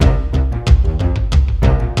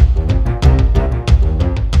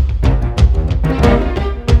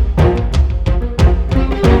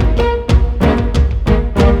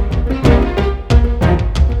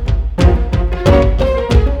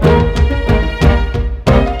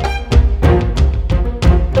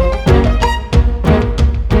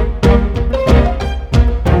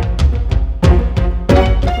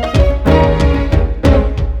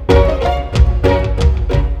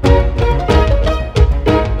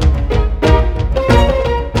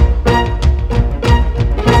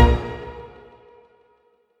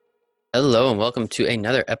and welcome to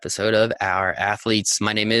another episode of Our Athletes.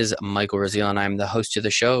 My name is Michael Raziel, and I'm the host of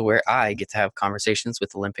the show where I get to have conversations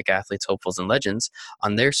with Olympic athletes, hopefuls, and legends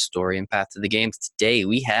on their story and path to the games. Today,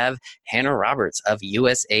 we have Hannah Roberts of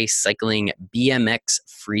USA Cycling BMX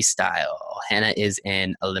Freestyle. Hannah is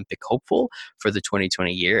an Olympic hopeful for the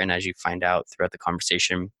 2020 year, and as you find out throughout the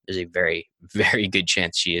conversation, there's a very, very good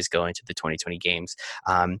chance she is going to the 2020 games.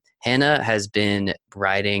 Hannah has been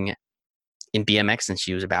riding in BMX since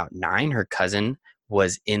she was about 9. Her cousin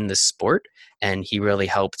was in the sport, and he really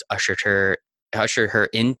helped usher her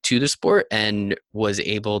into the sport and was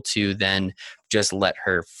able to then just let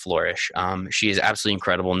her flourish. She is absolutely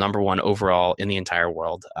incredible, #1 overall in the entire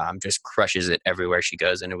world, just crushes it everywhere she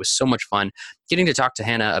goes. And it was so much fun getting to talk to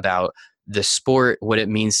Hannah about the sport, what it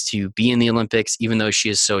means to be in the Olympics, even though she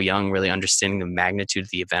is so young. Really understanding the magnitude of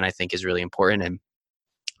the event, I think, is really important, and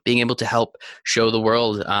being able to help show the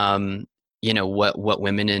world what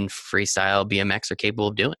women in freestyle BMX are capable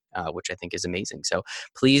of doing, which I think is amazing. So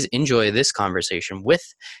please enjoy this conversation with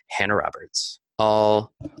Hannah Roberts.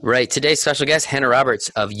 All right, today's special guest, Hannah Roberts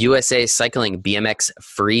of USA Cycling BMX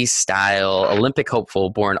Freestyle, Olympic hopeful,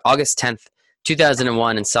 born August 10th,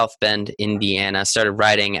 2001 in South Bend, Indiana, started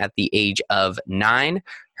riding at the age of 9.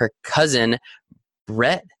 Her cousin,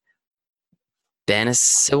 Brett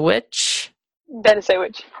Benisewicz, Yep.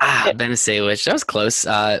 Benisewicz, that was close.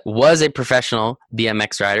 Was a professional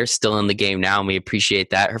BMX rider, still in the game now, and we appreciate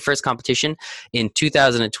that. Her first competition in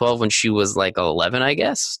 2012 when she was like 11, I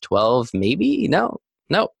guess. 12, maybe? No,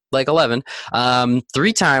 like 11.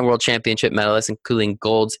 3-time world championship medalist, including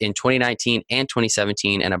golds in 2019 and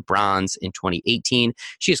 2017, and a bronze in 2018.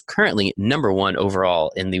 She is currently #1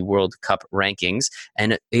 overall in the World Cup rankings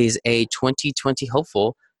and is a 2020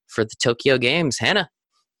 hopeful for the Tokyo Games. Hannah,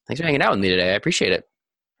 thanks for hanging out with me today. I appreciate it.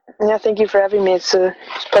 Yeah, thank you for having me. It's a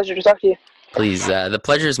pleasure to talk to you. Please, the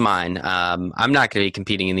pleasure is mine. I'm not going to be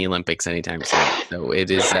competing in the Olympics anytime soon, so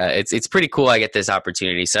it's pretty cool. I get this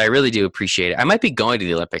opportunity, so I really do appreciate it. I might be going to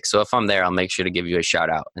the Olympics, so if I'm there, I'll make sure to give you a shout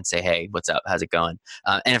out and say, "Hey, what's up? How's it going?"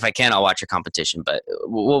 And if I can, I'll watch your competition, but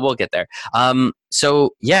we'll get there. So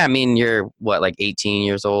yeah, I mean, you're what, like 18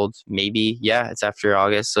 years old, maybe? Yeah, it's after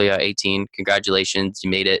August, so yeah, 18. Congratulations, you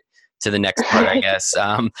made it to the next part, I guess.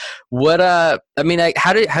 How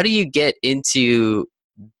do you get into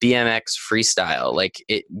BMX freestyle? Like,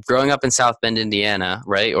 growing up in South Bend, Indiana,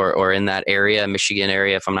 right? Or in that area, Michigan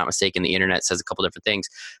area, if I'm not mistaken. The internet says a couple different things.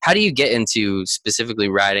 How do you get into specifically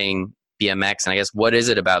riding BMX? And I guess, what is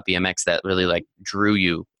it about BMX that really like drew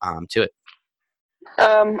you to it?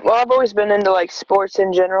 Well, I've always been into like sports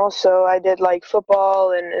in general, so I did like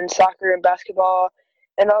football and soccer and basketball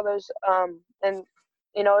and all those. And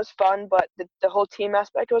it was fun, but the whole team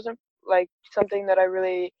aspect wasn't like something that I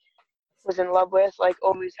really was in love with. Like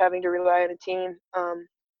always having to rely on a team.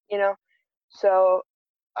 You know, so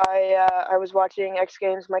I was watching X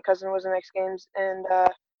Games. My cousin was in X Games, and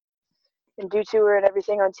due to her and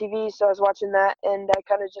everything on TV. So I was watching that, and I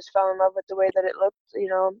kind of just fell in love with the way that it looked.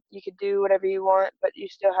 You could do whatever you want, but you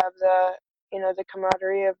still have the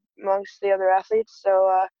camaraderie amongst the other athletes.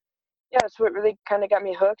 So yeah, that's what really kind of got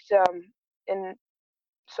me hooked. And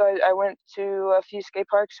so I went to a few skate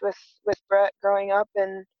parks with Brett growing up,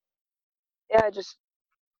 and yeah, just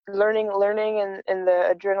learning and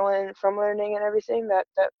the adrenaline from learning and everything that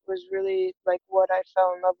was really like what I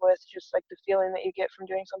fell in love with, just like the feeling that you get from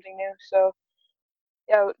doing something new. So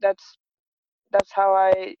yeah, that's how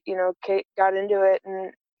I got into it,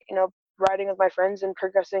 and riding with my friends and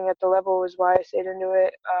progressing at the level was why I stayed into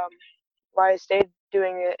it, why I stayed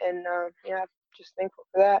doing it, and yeah, just thankful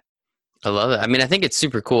for that. I love it. I mean, I think it's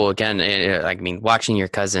super cool. Again, watching your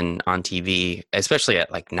cousin on TV, especially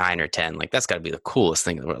at like 9 or 10, like that's got to be the coolest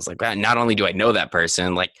thing in the world. It's like, not only do I know that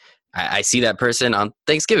person, like I see that person on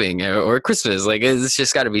Thanksgiving or Christmas. Like, it's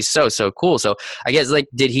just got to be so, so cool. So I guess, like,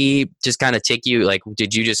 did he just kind of take you, like,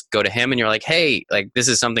 did you just go to him and you're like, hey, like, this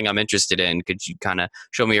is something I'm interested in. Could you kind of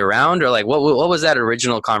show me around? Or like, what was that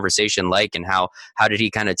original conversation like, and how did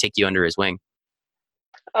he kind of take you under his wing?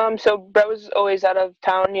 So Brett was always out of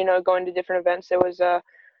town, going to different events. There was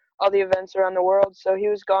all the events around the world, so he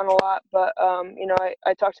was gone a lot. But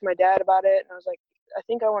I talked to my dad about it, and I was like, I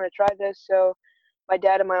think I want to try this. So my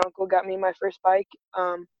dad and my uncle got me my first bike.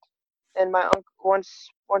 And my uncle,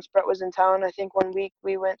 once Brett was in town, I think one week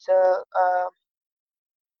we went to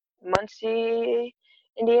Muncie,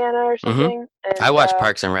 Indiana, or Mm-hmm. something. I And watch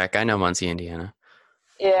Parks and Rec. I know Muncie, Indiana.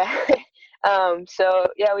 yeah. So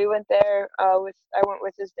yeah, we went there. I went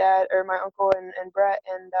with his dad or my uncle and Brett,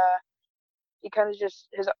 and he kind of just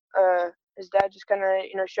his dad just kind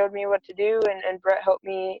of showed me what to do, and Brett helped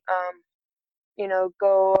me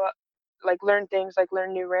go like learn things, like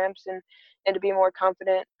learn new ramps and to be more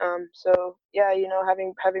confident. So yeah,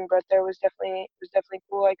 having Brett there was definitely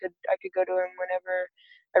cool. I could go to him whenever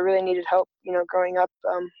I really needed help, growing up.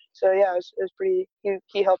 So yeah, it was pretty.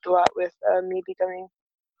 He helped a lot with me becoming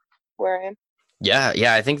where I am. Yeah,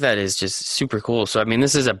 yeah, I think that is just super cool. So, I mean,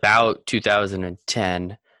 this is about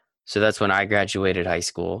 2010. So that's when I graduated high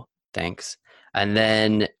school. Thanks. And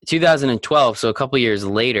then 2012, so a couple years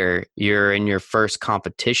later, you're in your first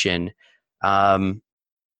competition. Um,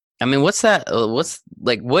 I mean, what's that? What's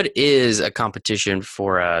like, what is a competition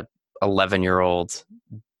for a 11-year-old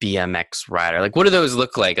BMX rider? Like, what do those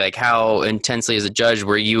look like? Like, how intensely as a judge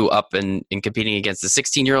were you up and competing against the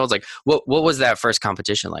 16-year-olds? Like, what was that first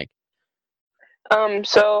competition like?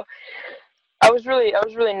 So I was really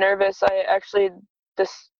nervous. I actually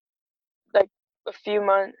this like a few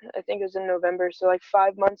months, I think it was in November, so like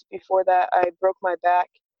 5 months before that, I broke my back.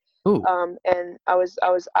 Ooh. And I was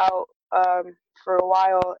out for a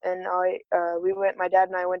while, and my dad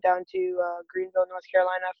and I went down to Greenville, North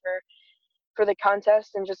Carolina for the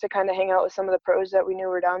contest and just to kind of hang out with some of the pros that we knew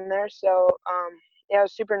were down there. So yeah, I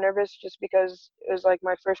was super nervous just because it was like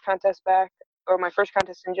my first contest back, or my first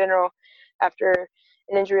contest in general, after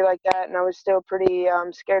an injury like that, and I was still pretty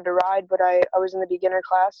scared to ride. But I was in the beginner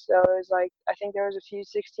class, so it was like I think there was a few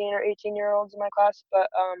 16 or 18-year-olds in my class, but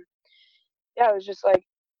yeah, it was just like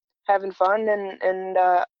having fun, and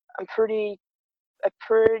I'm pretty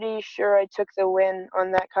sure I took the win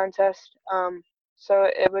on that contest. So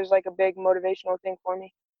it was like a big motivational thing for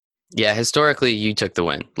me. Yeah, historically, you took the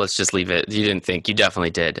win. Let's just leave it. You didn't think. You definitely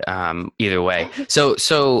did. Either way. So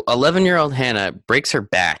 11-year-old Hannah breaks her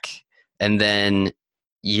back, and then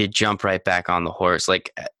you jump right back on the horse.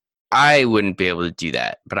 Like, I wouldn't be able to do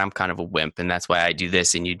that, but I'm kind of a wimp, and that's why I do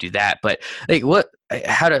this and you do that. But like, what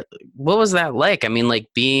was that like? I mean, like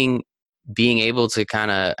being able to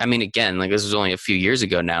kind of. I mean, again, like this was only a few years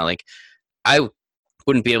ago now. Like, I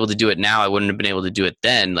wouldn't be able to do it now. I wouldn't have been able to do it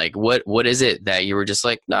then. Like, what is it that you were just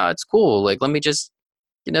like, no, it's cool. Like, let me just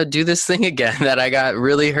do this thing again that I got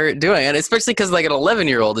really hurt doing. And especially because like an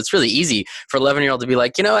 11-year-old, it's really easy for 11-year-old to be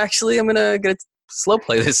like, actually, I'm gonna slow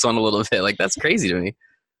play this one a little bit. Like that's crazy to me.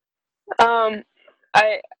 Um,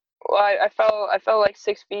 I well, I fell like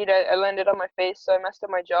 6 feet. I landed on my face, so I messed up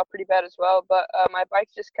my jaw pretty bad as well. But my bike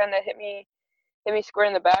just kind of hit me square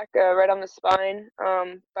in the back, right on the spine,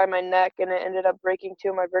 by my neck, and it ended up breaking two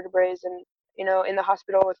of my vertebrae. And in the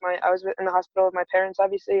hospital I was in the hospital with my parents,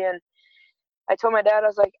 obviously, and I told my dad, I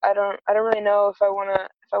was like, I don't really know if I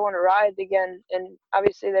wanna ride again. And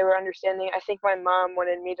obviously they were understanding. I think my mom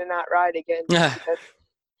wanted me to not ride again just because,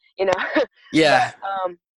 you know. But Yeah.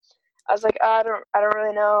 I was like, I don't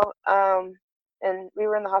really know. And we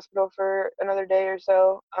were in the hospital for another day or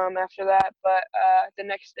so after that. But the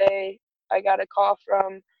next day, I got a call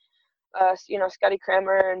from Scotty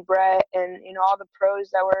Kramer and Brett and all the pros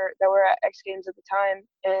that were at X Games at the time,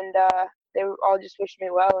 and they all just wished me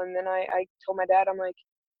well. And then I told my dad, I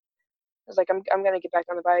was like, I'm gonna get back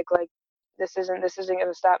on the bike. Like this isn't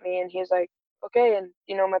gonna stop me. And he was like, okay. And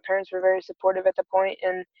my parents were very supportive at the point,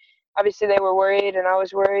 and obviously they were worried, and I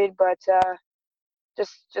was worried, but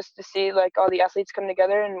just to see like all the athletes come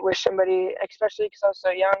together and wish somebody, especially because I was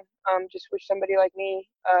so young, just wish somebody like me,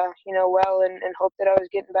 well, and hope that I was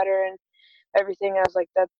getting better and everything. I was like,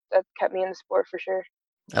 that kept me in the sport for sure.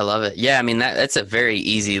 I love it. Yeah, I mean that's a very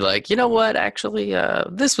easy like, you know what, actually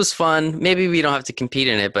this was fun. Maybe we don't have to compete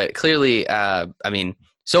in it, but clearly I mean,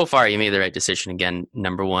 so far you made the right decision again.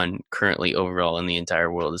 Number one currently overall in the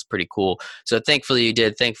entire world is pretty cool. So thankfully you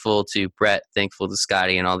did. Thankful to Brett, thankful to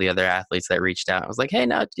Scotty and all the other athletes that reached out. I was like, hey,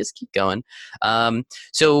 no, just keep going.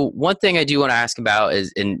 So one thing I do want to ask about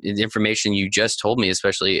is in the information you just told me,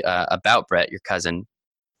 especially about Brett, your cousin.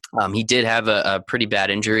 He did have a pretty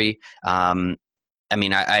bad injury. I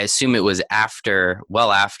mean, I assume it was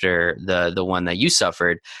well after the one that you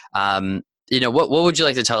suffered. What would you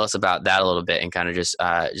like to tell us about that a little bit and kind of just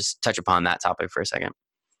touch upon that topic for a second?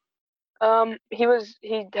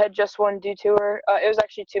 He had just won Dew Tour. It was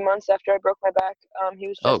actually 2 months after I broke my back. He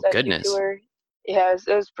was Oh just at Dew goodness. Tour. Yeah,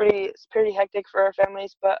 it's pretty hectic for our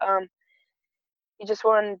families, but he just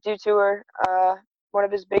won Dew Tour, one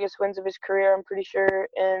of his biggest wins of his career, I'm pretty sure.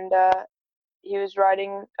 And he was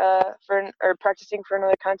riding or practicing for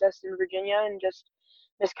another contest in Virginia, and just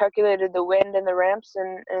miscalculated the wind and the ramps,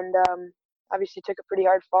 and obviously took a pretty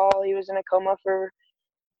hard fall. He was in a coma for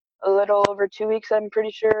a little over 2 weeks, I'm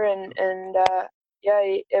pretty sure, and yeah,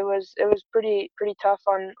 it was pretty tough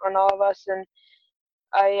on all of us. And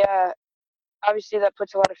I obviously that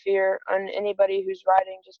puts a lot of fear on anybody who's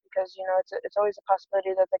riding, just because it's always a possibility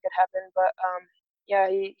that could happen. But yeah,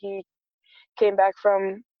 he came back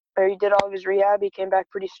from or he did all of his rehab. He came back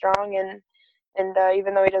pretty strong, and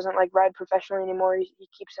even though he doesn't like ride professionally anymore, he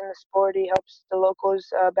keeps in the sport. He helps the locals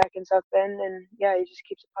back in South Bend, and yeah, he just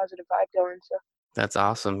keeps a positive vibe going. So. That's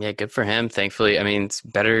awesome. Yeah, good for him. Thankfully, I mean, it's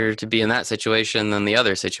better to be in that situation than the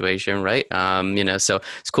other situation, right? So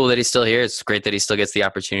it's cool that he's still here. It's great that he still gets the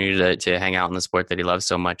opportunity to hang out in the sport that he loves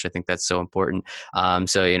so much. I think that's so important.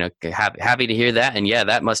 Happy to hear that. And yeah,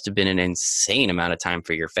 that must have been an insane amount of time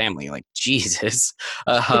for your family. Like, Jesus.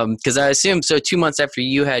 Because I assume, so 2 months after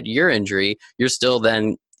you had your injury, you're still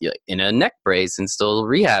then in a neck brace and still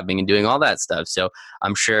rehabbing and doing all that stuff. So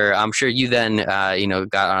I'm sure you then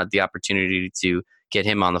got the opportunity to get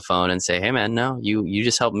him on the phone and say, hey man, no, you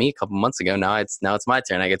just helped me a couple months ago. Now it's my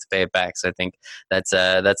turn. I get to pay it back. So I think that's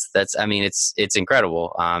I mean, it's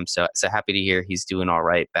incredible. So happy to hear he's doing all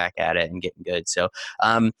right back at it and getting good. So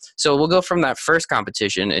we'll go from that first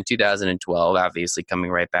competition in 2012, obviously coming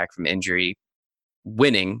right back from injury,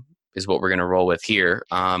 winning is what we're going to roll with here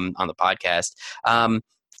on the podcast.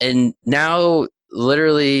 And now,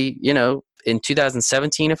 literally, in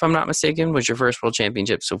 2017, if I'm not mistaken, was your first world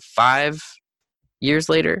championship. So 5 years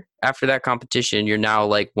later, after that competition, you're now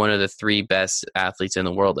like one of the 3 best athletes in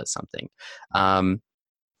the world at something.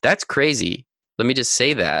 That's crazy. Let me just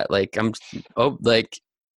say that. Like,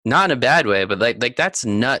 not in a bad way, but like that's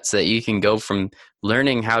nuts that you can go from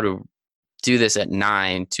learning how to do this at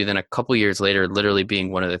 9 to then a couple years later literally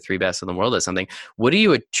being one of the 3 best in the world at something. What do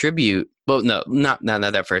you attribute? Well, no, not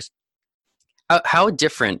that first. How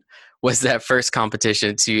different was that first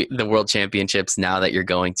competition to the world championships now that you're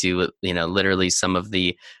going to, literally some of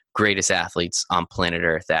the greatest athletes on planet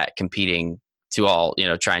Earth at competing to all,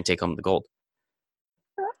 try and take home the gold?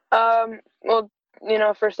 Well,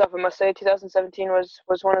 first off, I must say 2017 was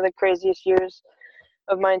one of the craziest years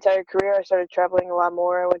of my entire career. I started traveling a lot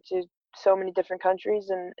more. I went to so many different countries,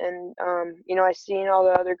 and I seen all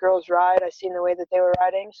the other girls ride. I seen the way that they were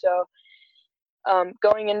riding. So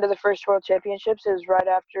going into the first World Championships, it was right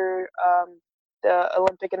after the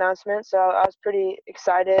Olympic announcement. So I was pretty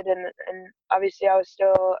excited, and obviously I was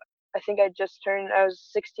still, I think I was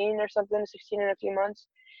 16 or something, 16 in a few months,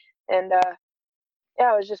 and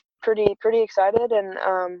yeah, I was just pretty excited, and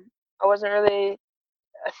I wasn't really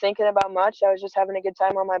thinking about much. I was just having a good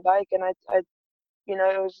time on my bike, and I I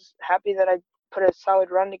was happy that I put a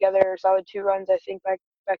solid run together, solid 2 runs. I think back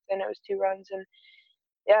then it was 2 runs, and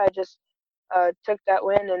yeah, I just took that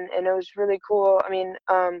win, and it was really cool. I mean,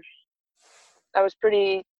 I was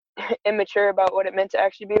pretty immature about what it meant to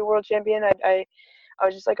actually be a world champion. I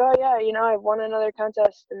was just like, oh yeah, I won another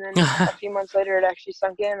contest, and then a few months later it actually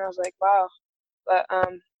sunk in. I was like, wow. But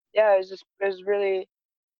yeah, it was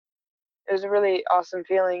a really awesome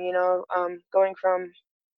feeling, going from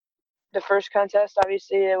the first contest.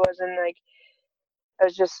 Obviously it wasn't like, I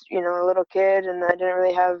was just, a little kid, and I didn't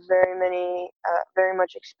really have very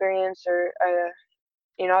much experience, or, I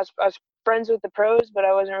was friends with the pros, but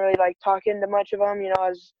I wasn't really like talking to much of them. I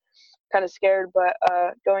was kind of scared, but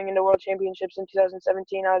going into World Championships in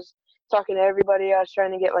 2017, I was talking to everybody. I was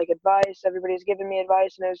trying to get like advice. Everybody's giving me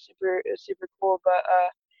advice, and it was super cool. But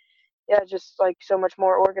yeah, just like so much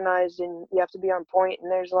more organized, and you have to be on point,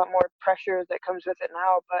 and there's a lot more pressure that comes with it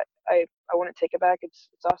now. But I wouldn't take it back. It's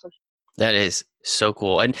awesome. That is so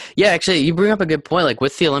cool. And yeah, actually, you bring up a good point. Like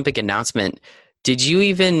with the Olympic announcement, did you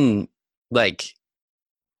even like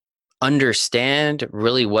understand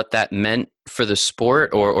really what that meant for the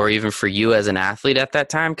sport, or even for you as an athlete at that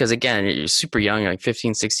time? Because again, you're super young, like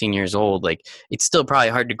 15, 16 years old. Like it's still probably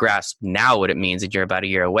hard to grasp now what it means that you're about a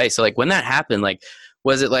year away. So like when that happened, like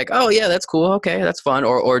was it like, oh yeah, that's cool, okay, that's fun,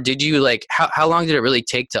 or did you like how long did it really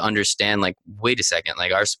take to understand like, wait a second,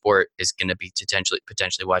 like our sport is going to be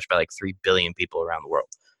potentially watched by like 3 billion people around the world?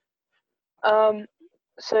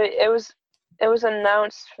 So it was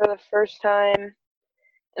announced for the first time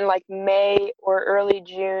in like May or early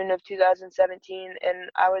June of 2017, and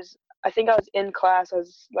I think I was in class. I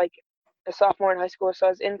was like a sophomore in high school, so I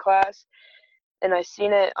was in class, and I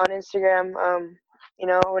seen it on Instagram.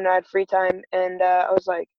 When I had free time, and I was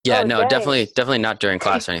like, Yeah, oh, no, dang. definitely not during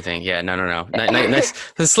class or anything. Yeah, no. Nice.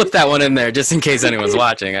 Slip that one in there just in case anyone's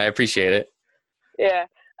watching. I appreciate it. Yeah.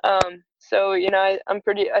 So I'm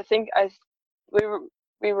pretty. I think we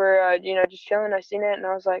were just chilling. I seen it, and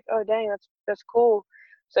I was like, oh dang, that's cool.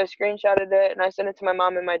 So I screenshotted it, and I sent it to my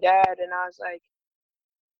mom and my dad, and I was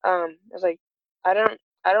like, I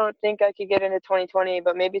don't think I could get into 2020,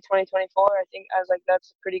 but maybe 2024. I think I was like,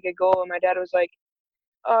 that's a pretty good goal. And my dad was like,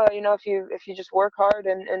 oh, if you just work hard,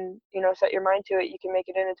 and set your mind to it, you can make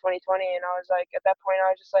it into 2020. And I was like, at that point,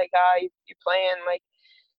 I was just like, you playing, like,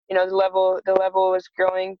 the level was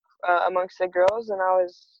growing amongst the girls, and I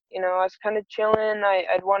was kind of chilling.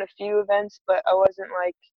 I'd won a few events, but I wasn't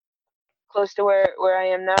like close to where I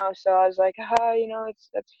am now. So I was like,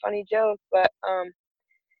 that's a funny joke, but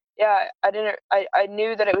yeah, I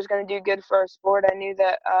knew that it was going to do good for our sport. I knew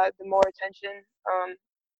that the more attention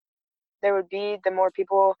there would be, the more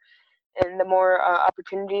people and the more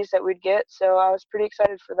opportunities that we'd get. So I was pretty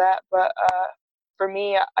excited for that. But for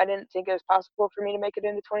me, I didn't think it was possible for me to make it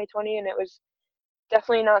into 2020, and it was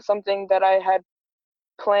definitely not something that I had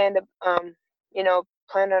planned.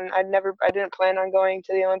 Planned on. I didn't plan on going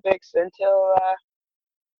to the Olympics until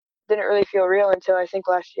didn't really feel real until I think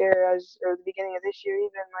last year, or the beginning of this year.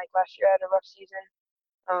 Even like last year, I had a rough season.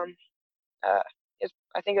 Um,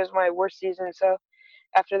 I think it was my worst season. So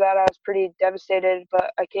after that, I was pretty devastated.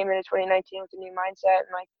 But I came into 2019 with a new mindset,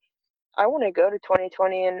 and like I want to go to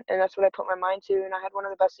 2020, and that's what I put my mind to. And I had one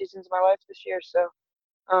of the best seasons of my life this year. So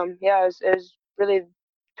yeah, it was really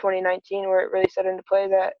 2019 where it really set into play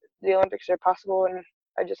that the Olympics are possible, and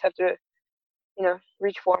I just have to,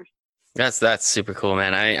 reach for them. That's super cool,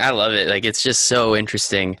 man. I love it. Like, it's just so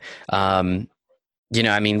interesting. I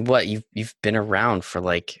mean, what you've been around for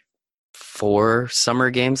like 4 summer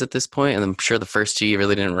games at this point, and I'm sure the first 2 you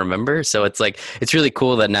really didn't remember. So it's like it's really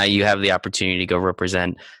cool that now you have the opportunity to go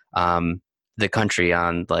represent the country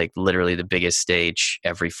on like literally the biggest stage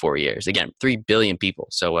every 4 years. Again, 3 billion people.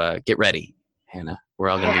 So get ready, Hannah. We're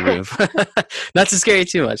all gonna be rooting for not to scare you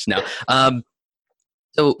too much now.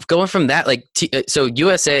 So going from that, like, so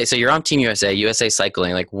USA, so you're on Team USA, USA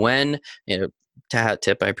Cycling. Like, when,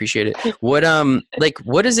 tip, I appreciate it. What,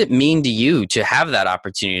 what does it mean to you to have that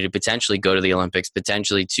opportunity to potentially go to the Olympics,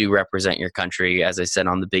 potentially to represent your country, as I said,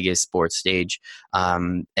 on the biggest sports stage,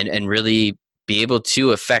 and really be able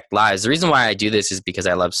to affect lives? The reason why I do this is because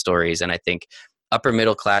I love stories, and I think upper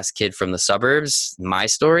middle class kid from the suburbs, my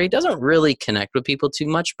story doesn't really connect with people too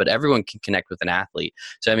much, but everyone can connect with an athlete.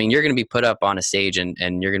 So, I mean, you're going to be put up on a stage and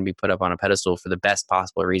you're going to be put up on a pedestal for the best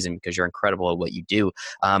possible reason, because you're incredible at what you do.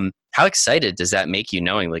 How excited does that make you,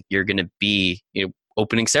 knowing like you're going to be,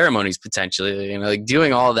 opening ceremonies potentially, like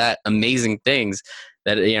doing all that amazing things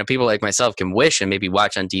that, people like myself can wish and maybe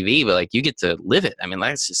watch on TV, but like you get to live it. I mean,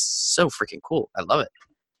 that's just so freaking cool. I love it.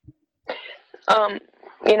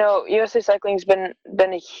 USA Cycling's been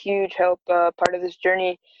a huge help, part of this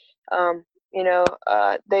journey. I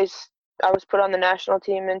was put on the national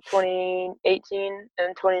team in 2018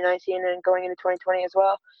 and 2019, and going into 2020 as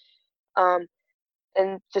well.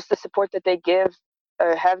 And just the support that they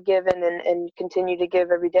have given, and continue to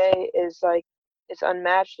give every day is like it's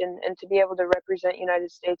unmatched. And to be able to represent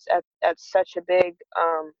United States at such a big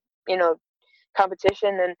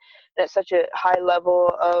competition, and at such a high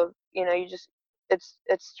level of you just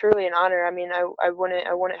it's truly an honor. I mean, I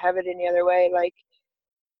wouldn't have it any other way. Like,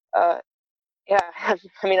 yeah,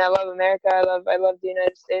 I mean, I love America. I love the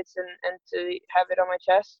United States, and to have it on my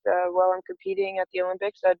chest while I'm competing at the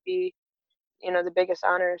Olympics, that'd be the biggest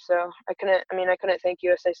honor. So I couldn't thank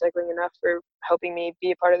USA Cycling enough for helping me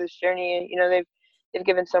be a part of this journey. They've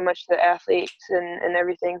given so much to the athletes and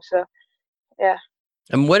everything. So yeah.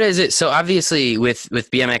 And what is it? So obviously with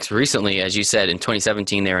BMX recently, as you said, in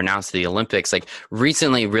 2017, they were announced the Olympics, like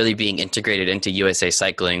recently really being integrated into USA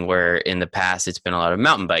Cycling, where in the past it's been a lot of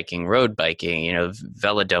mountain biking, road biking,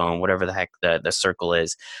 Velodrome, whatever the heck the circle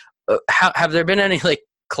is. Have there been any like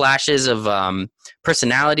clashes of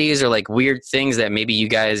personalities or like weird things that maybe you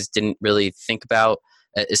guys didn't really think about,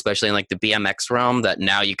 especially in like the BMX realm, that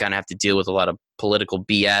now you kind of have to deal with a lot of political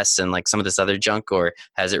BS and like some of this other junk? Or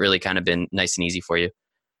has it really kind of been nice and easy for you?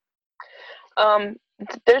 Um,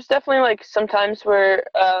 there's definitely like some times where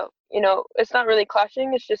it's not really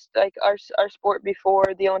clashing. It's just like our sport before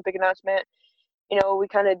the Olympic announcement. We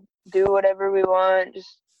kind of do whatever we want,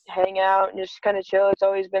 just hang out and just kind of chill. It's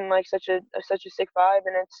always been like such a sick vibe,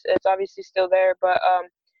 and it's obviously still there. But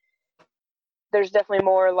there's definitely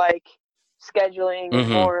more like scheduling and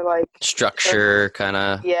Mm-hmm. more like Structure, kind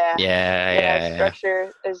of. yeah, Yeah.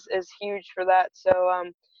 structure is huge for that.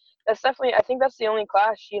 So that's definitely, I think that's the only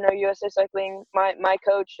clash. USA Cycling, my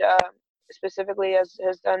coach specifically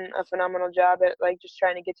has done a phenomenal job at like just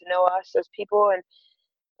trying to get to know us as people,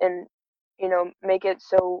 and make it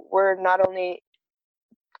so we're not only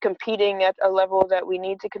competing at a level that we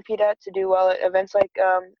need to compete at to do well at events like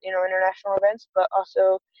international events, but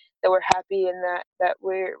also that we're happy, and that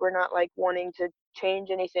we're not like wanting to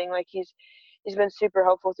change anything. Like he's been super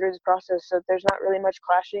helpful through this process. So there's not really much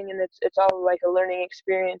clashing, and it's all like a learning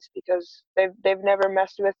experience, because they've never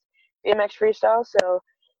messed with BMX freestyle. So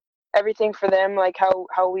everything for them, like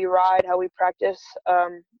how we ride, how we practice,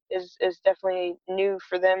 is definitely new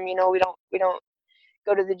for them. We don't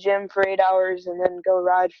go to the gym for 8 hours and then go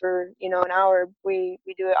ride for, an hour. We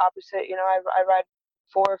do it opposite. I ride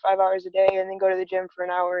 4 or 5 hours a day and then go to the gym for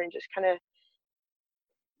an hour and just kind of,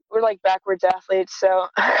 we're like backwards athletes. So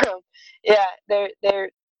yeah,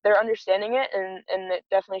 they're understanding it, and it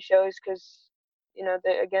definitely shows because,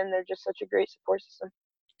 they're just such a great support system.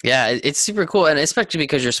 Yeah, it's super cool. And especially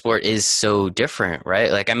because your sport is so different,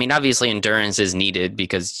 right? Like, I mean, obviously endurance is needed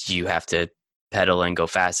because you have to pedal and go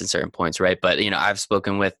fast at certain points, right? But, I've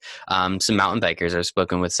spoken with some mountain bikers. I've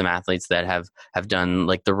spoken with some athletes that have done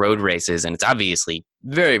like the road races, and it's obviously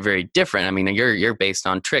very, very different. I mean, you're based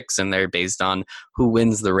on tricks and they're based on who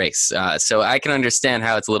wins the race. So I can understand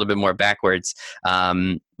how it's a little bit more backwards,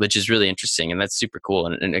 which is really interesting, and that's super cool.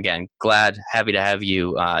 And again, happy to have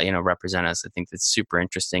you, represent us. I think that's super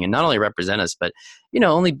interesting, and not only represent us, but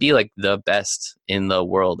only be like the best in the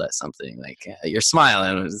world at something. Like you're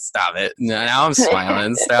smiling, stop it. Now I'm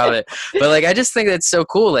smiling, stop it. But like, I just think that's so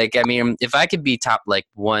cool. Like, I mean, if I could be top like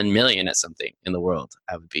 1 million at something in the world,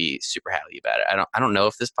 I would be super happy about it. I don't know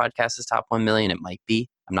if this podcast is top 1 million. It might be.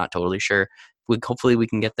 I'm not totally sure. Hopefully we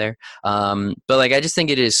can get there. But like, I just think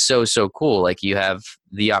it is so, so cool. Like you have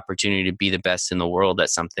the opportunity to be the best in the world at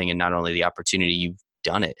something, and not only the opportunity, you've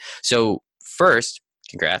done it. So first,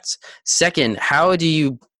 congrats. Second, how do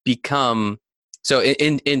you become, so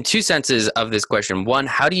in two senses of this question. One,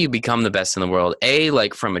 how do you become the best in the world?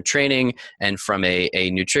 Like from a training and from a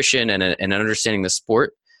nutrition and understanding the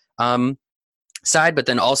sport side, but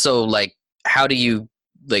then also like, how do you,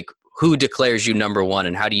 like, who declares you number one,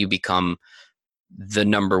 and how do you become the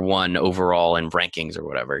number one overall in rankings or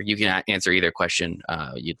whatever? You can answer either question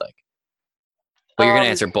you'd like, but you're going to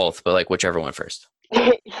answer both, but like whichever one first.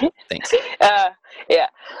 Thanks. Yeah.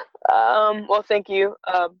 Well, thank you.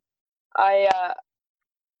 I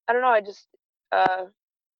don't know. I just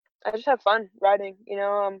have fun riding.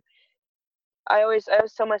 I always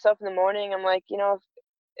tell myself in the morning, I'm like,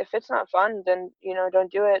 if it's not fun, then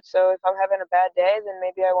don't do it. So if I'm having a bad day, then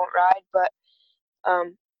maybe I won't ride. But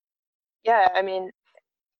yeah, I mean,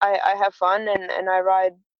 I have fun, and I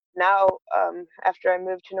ride now. After I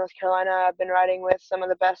moved to North Carolina, I've been riding with some of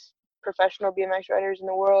the best professional BMX riders in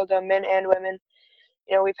the world, men and women.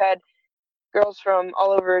 We've had girls from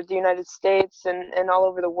all over the United States and all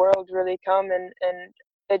over the world really come, and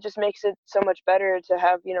it just makes it so much better to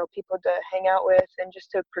have, people to hang out with and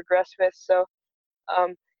just to progress with. So,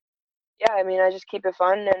 yeah, I mean, I just keep it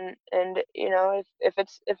fun, and if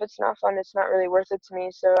it's not fun, it's not really worth it to me.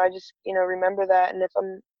 So I just, remember that, and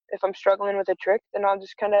if I'm struggling with a trick, then I'll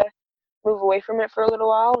just kind of move away from it for a little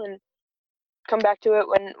while and come back to it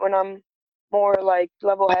when I'm more like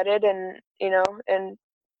level-headed, and and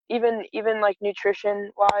even like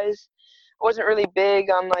nutrition wise, I wasn't really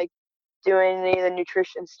big on like doing any of the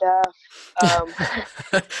nutrition stuff.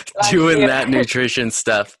 Doing that nutrition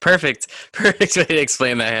stuff. Perfect way to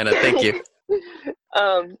explain that, Hannah. Thank you.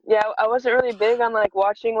 Yeah, I wasn't really big on like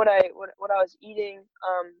watching what I was eating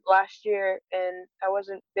last year, and I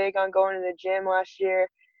wasn't big on going to the gym last year,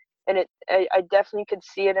 and I definitely could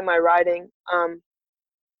see it in my riding.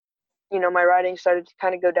 My riding started to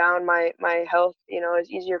kind of go down. My health, it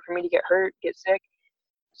was easier for me to get hurt, get sick.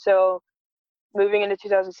 So moving into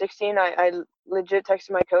 2016, I legit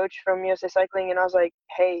texted my coach from USA Cycling, and I was like,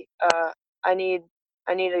 hey, I need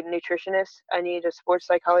a nutritionist, I need a sports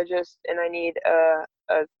psychologist, and I need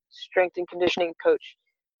a strength and conditioning coach.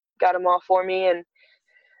 Got them all for me, and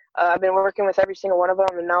I've been working with every single one of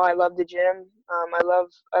them, and now I love the gym. I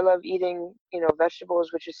love eating,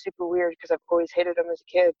 vegetables, which is super weird because I've always hated them as a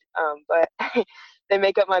kid. But they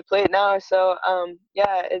make up my plate now. So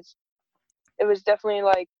yeah, it was definitely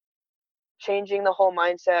like changing the whole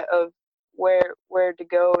mindset of where to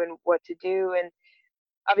go and what to do. And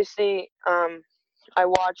obviously, I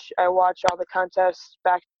watch all the contests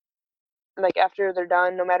back, like after they're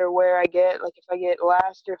done, no matter where I get, like if I get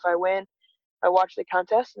last or if I win, I watch the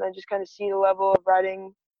contest and I just kind of see the level of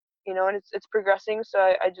riding, and it's progressing. So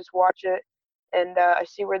I just watch it, and I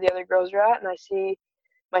see where the other girls are at, and I see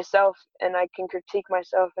myself, and I can critique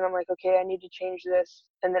myself, and I'm like, okay, I need to change this.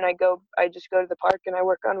 And then I just go to the park and I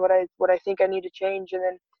work on what I think I need to change, and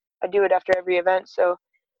then I do it after every event. So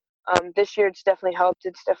this year it's definitely helped.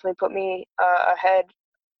 It's definitely put me ahead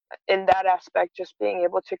in that aspect, just being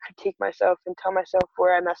able to critique myself and tell myself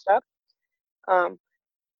where I messed up. And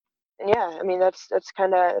yeah, I mean that's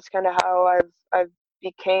kind of how I've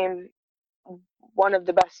became one of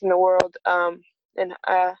the best in the world. And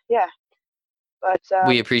yeah, but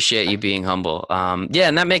we appreciate you being humble. Yeah,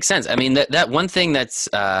 and that makes sense. I mean, that one thing that's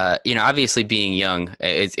obviously being young,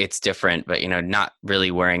 it's different, but not really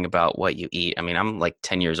worrying about what you eat. I mean, I'm like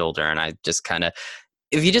 10 years older, and I just kind of,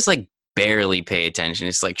 if you just like barely pay attention.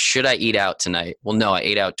 It's like, should I eat out tonight? Well, no, I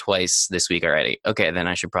ate out twice this week already. Okay, then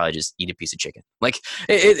I should probably just eat a piece of chicken. Like,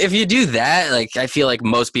 if you do that, like, I feel like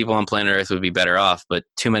most people on planet Earth would be better off, but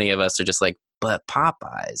too many of us are just like, but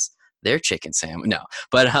Popeyes, their chicken sandwich. No,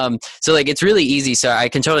 but so like it's really easy. So I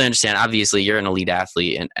can totally understand. Obviously, you're an elite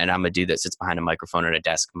athlete, and I'm a dude that sits behind a microphone at a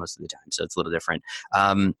desk most of the time, so it's a little different.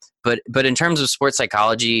 But in terms of sports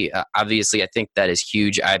psychology, obviously, I think that is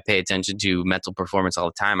huge. I pay attention to mental performance all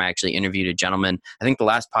the time. I actually interviewed a gentleman. I think the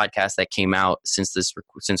last podcast that came out since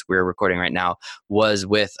we're recording right now was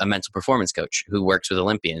with a mental performance coach who works with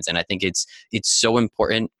Olympians, and I think it's so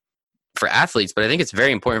important for athletes, but I think it's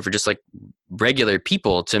very important for just like regular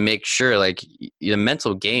people to make sure like the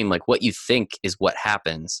mental game, like what you think is what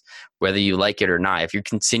happens, whether you like it or not. If you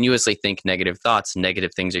continuously think negative thoughts,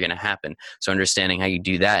 negative things are going to happen. So understanding how you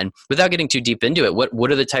do that, and without getting too deep into it,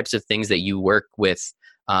 what are the types of things that you work with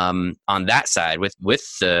on that side with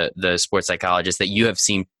the sports psychologist that you have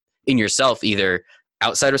seen in yourself, either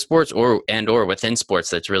outside of sports or within sports,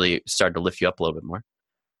 that's really started to lift you up a little bit more?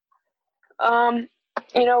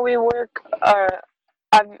 We work.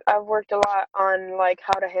 I've worked a lot on like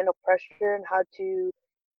how to handle pressure and how to,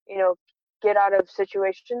 get out of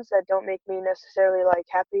situations that don't make me necessarily like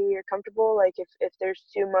happy or comfortable. Like if there's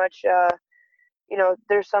too much,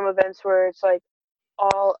 there's some events where it's like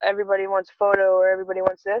everybody wants photo or everybody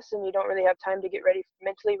wants this, and you don't really have time to get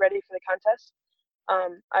mentally ready for the contest.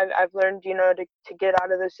 I've learned, to get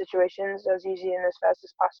out of those situations as easy and as fast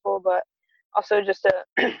as possible, but also just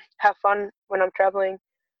to have fun when I'm traveling.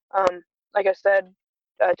 Like I said,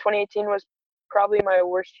 2018 was probably my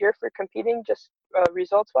worst year for competing, just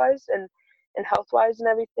results-wise and health-wise and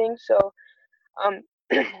everything. So um,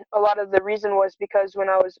 a lot of the reason was because when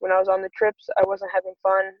I was on the trips, I wasn't having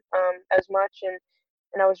fun as much,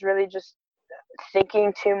 and I was really just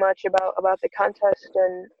thinking too much about the contest.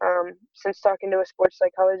 And since talking to a sports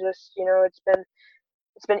psychologist,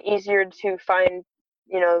 it's been easier to find,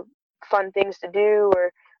 fun things to do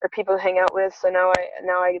or people to hang out with. So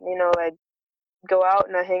I go out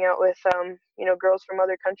and I hang out with girls from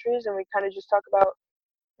other countries, and we kind of just talk about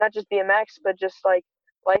not just BMX but just like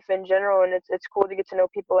life in general. And it's cool to get to know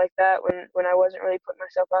people like that when I wasn't really putting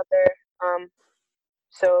myself out there.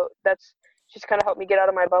 So that's just kind of helped me get out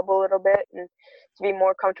of my bubble a little bit and to be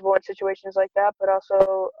more comfortable in situations like that. But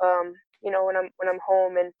also, when I'm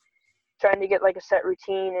home and trying to get like a set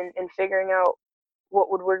routine and figuring out what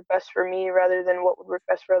would work best for me rather than what would work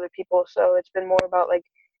best for other people. So it's been more about like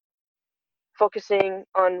focusing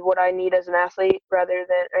on what I need as an athlete rather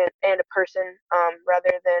than and a person,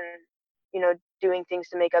 rather than doing things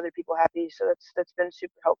to make other people happy. So that's been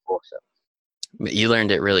super helpful. So You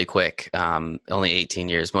learned it really quick. Only 18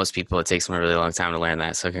 years. Most people, it takes them a really long time to learn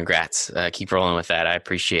that. So congrats. Keep rolling with that. I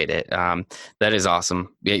appreciate it. That is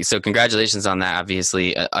awesome. Yeah, so congratulations on that.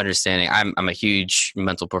 Obviously, understanding. I'm a huge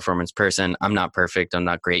mental performance person. I'm not perfect. I'm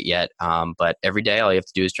not great yet. But every day, all you have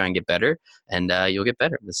to do is try and get better, and you'll get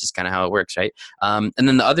better. That's just kind of how it works, right? And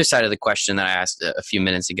then the other side of the question that I asked a few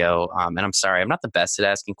minutes ago, and I'm sorry, I'm not the best at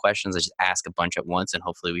asking questions. I just ask a bunch at once, and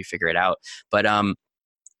hopefully we figure it out. But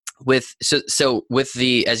with with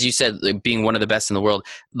the, as you said, like being one of the best in the world,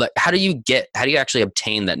 like how do you actually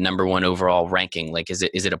obtain that number one overall ranking? Like is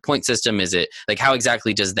it a point system? Is it like, how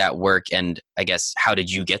exactly does that work? And I guess, how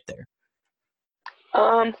did you get there?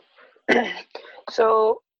 um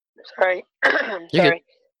so sorry. You're good.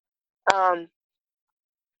 Sorry.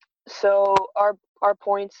 So our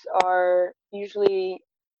points are usually,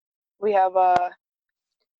 we have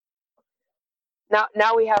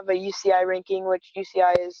now we have a UCI ranking, which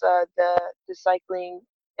UCI is the cycling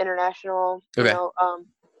international, Okay.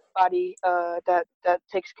 body that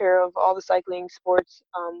takes care of all the cycling sports,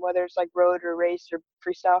 whether it's like road or race or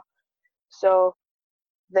freestyle. So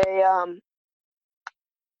they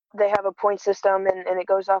they have a point system, and it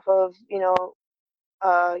goes off of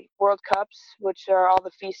World Cups, which are all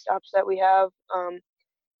the fee stops that we have,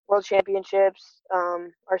 World Championships,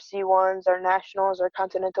 our C1s, our nationals, our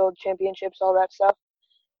continental championships, all that stuff.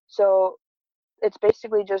 So it's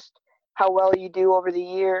basically just how well you do over the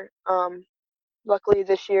year. Luckily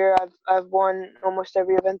this year I've won almost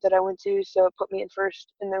every event that I went to, so it put me in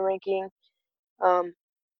first in the ranking. So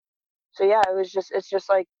yeah, it's just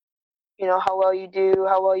like, how well you do,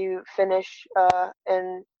 how well you finish,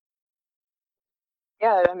 and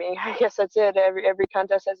yeah, I mean, I guess that's it. Every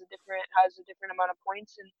contest has a different amount of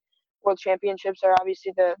points, and World Championships are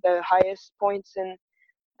obviously the highest points, and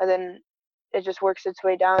then it just works its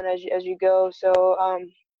way down as you go. So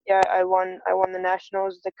yeah, I won the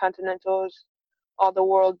nationals, the continentals, all the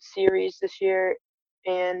World Series this year,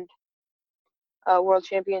 and World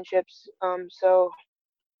Championships. So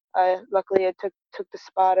luckily I took the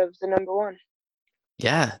spot of the number one.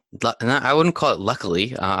 Yeah, I wouldn't call it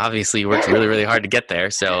luckily. Obviously, you worked really, really hard to get there.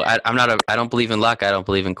 So I don't believe in luck. I don't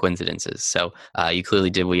believe in coincidences. So you clearly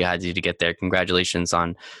did what you had to do to get there. Congratulations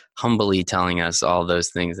on humbly telling us all those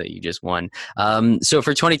things that you just won. So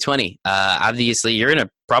for 2020, obviously you're in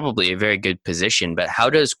probably a very good position. But how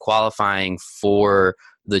does qualifying for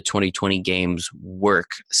the 2020 games work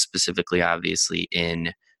specifically? Obviously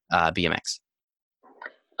in BMX.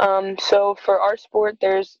 So for our sport,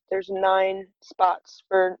 there's 9 spots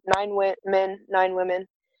for 9 men, 9 women.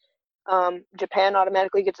 Japan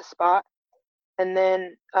automatically gets a spot, and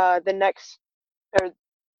then the next, or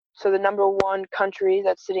so the number one country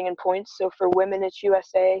that's sitting in points. So for women, it's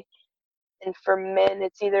USA, and for men,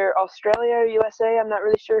 it's either Australia or USA. I'm not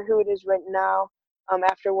really sure who it is right now.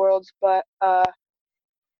 After Worlds, but the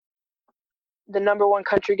number one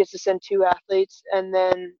country gets to send 2 athletes, and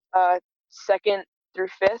then second through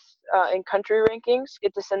fifth in country rankings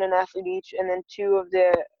get to send an athlete each, and then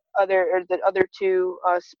the other 2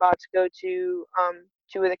 spots go to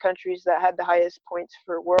 2 of the countries that had the highest points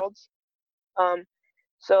for Worlds.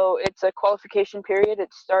 So it's a qualification period.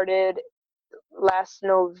 It started last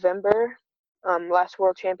November, last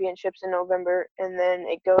World Championships in November, and then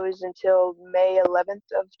it goes until May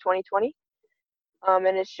 11th of 2020.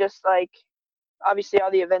 And it's just like, obviously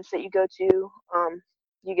all the events that you go to,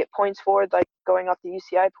 you get points for, like going off the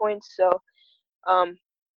UCI points. So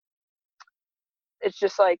it's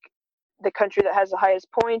just like the country that has the highest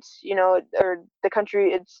points, or the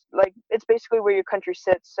country, it's basically where your country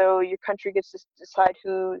sits. So your country gets to decide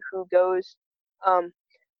who goes, and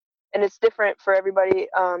it's different for everybody.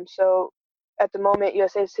 So at the moment,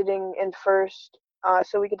 USA is sitting in first.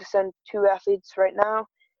 So we get to send 2 athletes right now,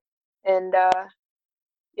 and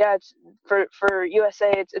yeah, it's for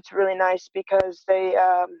USA. It's really nice because they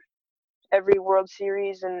every World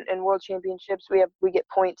Series and World Championships we get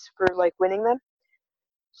points for like winning them.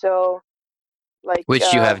 So like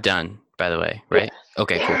Which you have done, by the way, right? Yeah.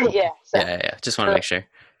 Okay, cool. Yeah. So, Yeah. Just want to make sure.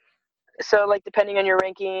 So like depending on your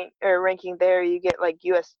ranking there, you get like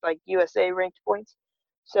USA ranked points.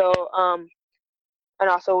 So and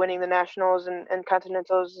also winning the nationals and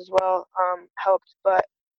continentals as well helped. But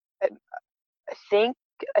I,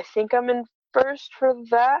 I think I'm in first for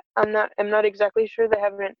that. I'm not exactly sure. They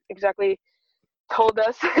haven't exactly told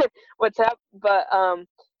us what's up, but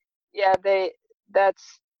yeah,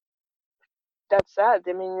 that's sad.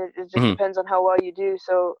 I mean, it just Mm-hmm. depends on how well you do.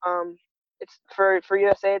 So it's for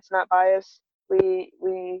USA, it's not biased. They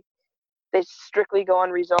strictly go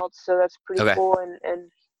on results, so that's pretty Okay. cool.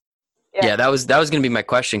 And yeah. Yeah, that was going to be my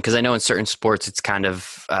question because I know in certain sports it's kind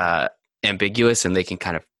of ambiguous and they can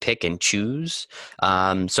kind of pick and choose.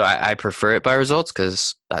 So I prefer it by results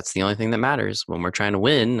because that's the only thing that matters when we're trying to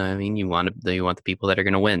win. I mean, you want the people that are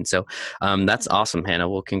going to win. So that's awesome, Hannah.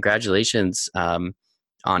 Well, congratulations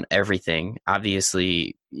on everything.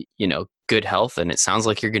 Obviously, good health, and it sounds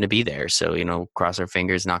like you're going to be there. So, cross our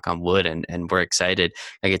fingers, knock on wood, and we're excited.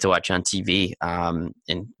 I get to watch on TV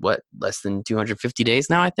in less than 250 days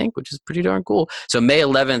now, I think, which is pretty darn cool. So May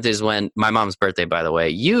 11th is when my mom's birthday, by the way.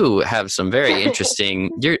 You have some very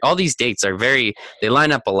interesting, all these dates are they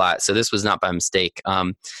line up a lot. So this was not by mistake.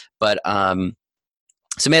 But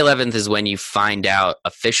so May 11th is when you find out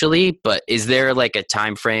officially, but is there like a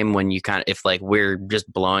time frame when you if like we're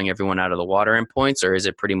just blowing everyone out of the water in points, or is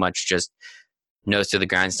it pretty much just nose to the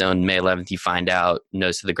grindstone, May 11th you find out,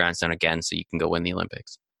 nose to the grindstone again so you can go win the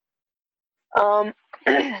Olympics?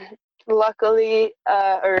 Luckily,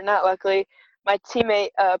 or not luckily, my teammate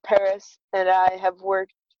Paris and I have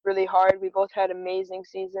worked really hard. We both had amazing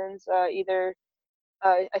seasons.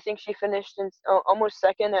 I think she finished in almost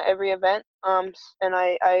second at every event, and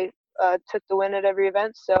I took the win at every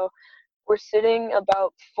event. So we're sitting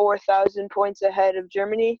about 4,000 points ahead of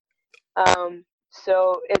Germany.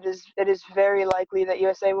 So it is very likely that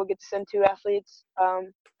USA will get to send 2 athletes.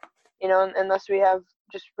 Unless we have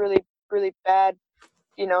just really really bad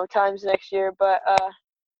times next year. But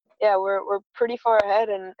yeah, we're pretty far ahead,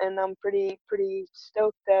 and I'm pretty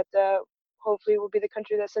stoked that hopefully we'll be the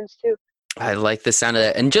country that sends 2. I like the sound of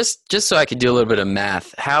that. And just so I could do a little bit of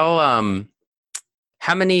math, how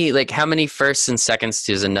many firsts and seconds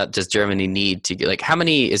does Germany need to get? Like, how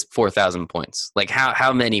many is 4,000 points? Like,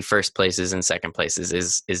 how many first places and second places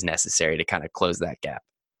is necessary to kind of close that gap?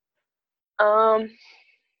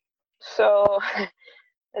 So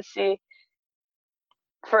let's see.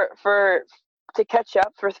 For to catch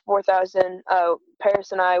up for 4,000,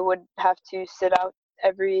 Paris and I would have to sit out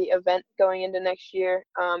every event going into next year,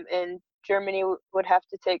 and Germany would have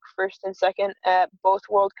to take first and second at both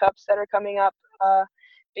World Cups that are coming up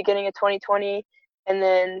beginning of 2020, and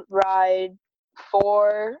then ride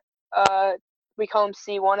 4, we call them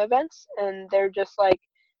C1 events, and they're just like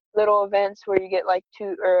little events where you get like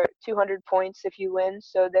 200 points if you win.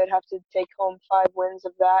 So they'd have to take home 5 wins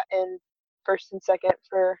of that and first and second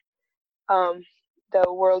for um,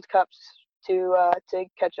 the World Cups to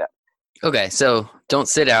catch up. Okay, so don't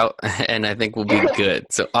sit out, and I think we'll be good.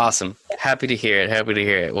 So awesome. Happy to hear it. Happy to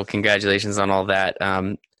hear it. Well, congratulations on all that.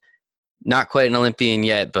 Not quite an Olympian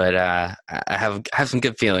yet, but I have some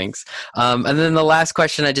good feelings. And then the last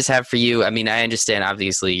question I just have for you. I mean, I understand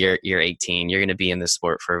obviously you're 18. You're going to be in this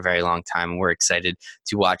sport for a very long time. We're excited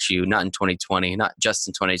to watch you, not in 2020, not just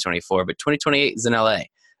in 2024, but 2028 is in LA.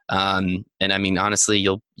 And I mean, honestly,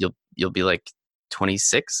 you'll be like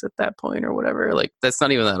 26 at that point or whatever. Like that's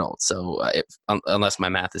not even that old. So unless my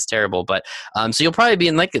math is terrible, but so you'll probably be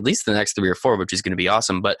in like at least the next 3 or 4, which is going to be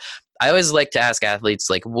awesome. But I always like to ask athletes,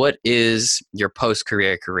 like, what is your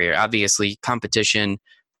post-career career? Obviously, competition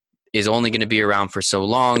is only going to be around for so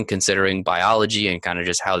long, considering biology and kind of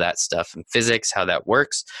just how that stuff and physics, how that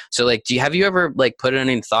works. So, like, have you ever like put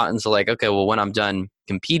any thought into like, okay, well, when I'm done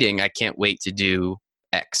competing, I can't wait to do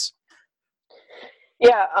X?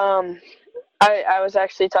 Yeah, I was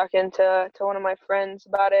actually talking to one of my friends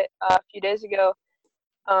about it a few days ago.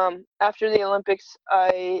 After the Olympics,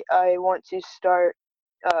 I want to start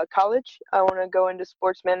college. I want to go into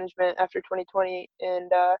sports management after 2020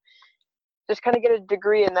 and just kind of get a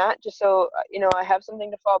degree in that, just so I have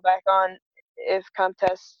something to fall back on if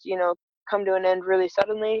contests come to an end really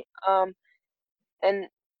suddenly. And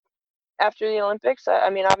after the Olympics,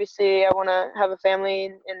 I mean, obviously, I want to have a family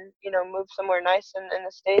and move somewhere nice in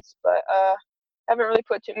the States, but haven't really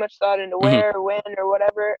put too much thought into Hmm. where or when or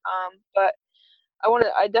whatever. But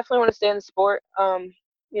I definitely want to stay in the sport.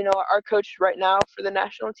 Our coach right now for the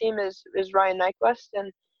national team is Ryan Nyquist,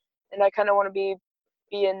 and I kind of want to be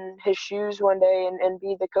in his shoes one day and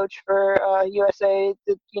be the coach for USA,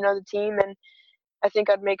 the team, and I think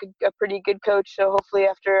I'd make a pretty good coach. So hopefully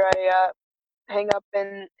after I hang up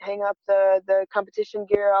the competition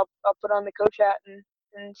gear, I'll put on the coach hat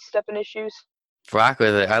and step in his shoes. Rock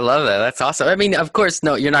with it. I love that. That's awesome. I mean, of course,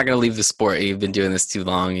 no, you're not going to leave the sport. You've been doing this too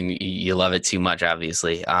long, and you love it too much,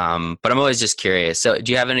 obviously. But I'm always just curious. So,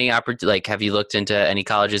 do you have any like? Have you looked into any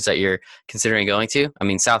colleges that you're considering going to? I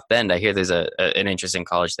mean, South Bend. I hear there's an interesting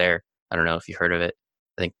college there. I don't know if you heard of it.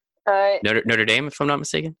 I think Uh, Notre Dame, if I'm not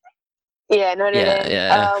mistaken. yeah, Notre Yeah, Dame.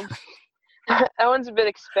 yeah, That one's a bit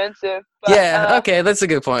expensive, but yeah. Okay, that's a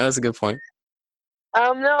good point. That's a good point.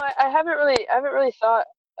 no, I haven't really thought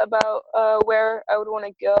about where I would want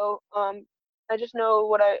to go. I just know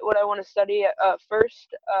what I want to study first.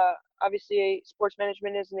 Obviously, sports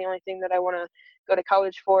management isn't the only thing that I want to go to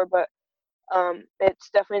college for, but it's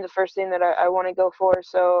definitely the first thing that I want to go for.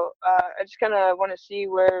 So I just kind of want to see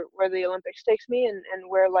where the Olympics takes me and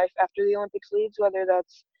where life after the Olympics leads, whether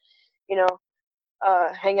that's you know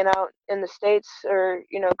hanging out in the States or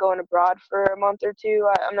going abroad for a month or two.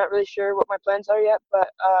 I'm not really sure what my plans are yet, but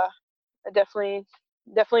I definitely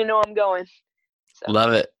know I'm going. So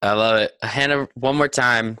Love it. I love it. Hannah, one more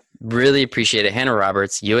time. Really appreciate it. Hannah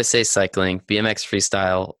Roberts, USA Cycling, BMX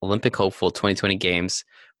Freestyle, Olympic hopeful 2020 Games.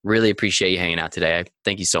 Really appreciate you hanging out today.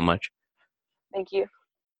 Thank you so much. thank you.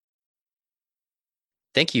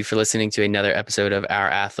 Thank you for listening to another episode of Our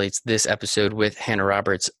Athletes. This episode with Hannah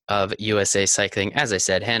Roberts of USA Cycling. As I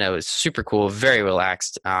said, Hannah was super cool, very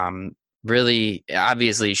relaxed. Really,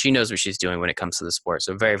 obviously, she knows what she's doing when it comes to the sport.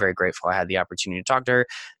 So very, very grateful I had the opportunity to talk to her.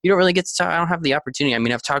 You don't really get to talk. I don't have the opportunity. I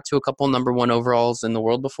mean, I've talked to a couple number one overalls in the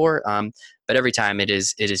world before, but every time it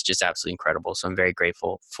is just absolutely incredible. So I'm very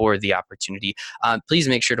grateful for the opportunity. Please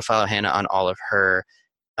make sure to follow Hannah on all of her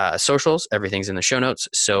socials. Everything's in the show notes.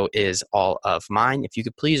 So is all of mine. If you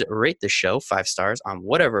could please rate the show 5 stars on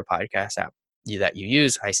whatever podcast app that you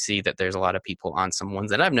use. I see that there's a lot of people on some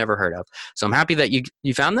ones that I've never heard of. So I'm happy that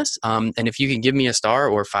you found this. And if you can give me a star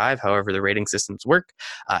or 5, however the rating systems work,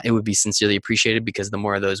 it would be sincerely appreciated, because the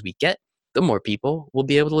more of those we get, the more people will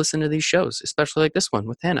be able to listen to these shows, especially like this one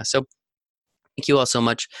with Hannah. So thank you all so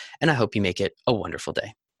much, and I hope you make it a wonderful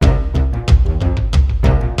day.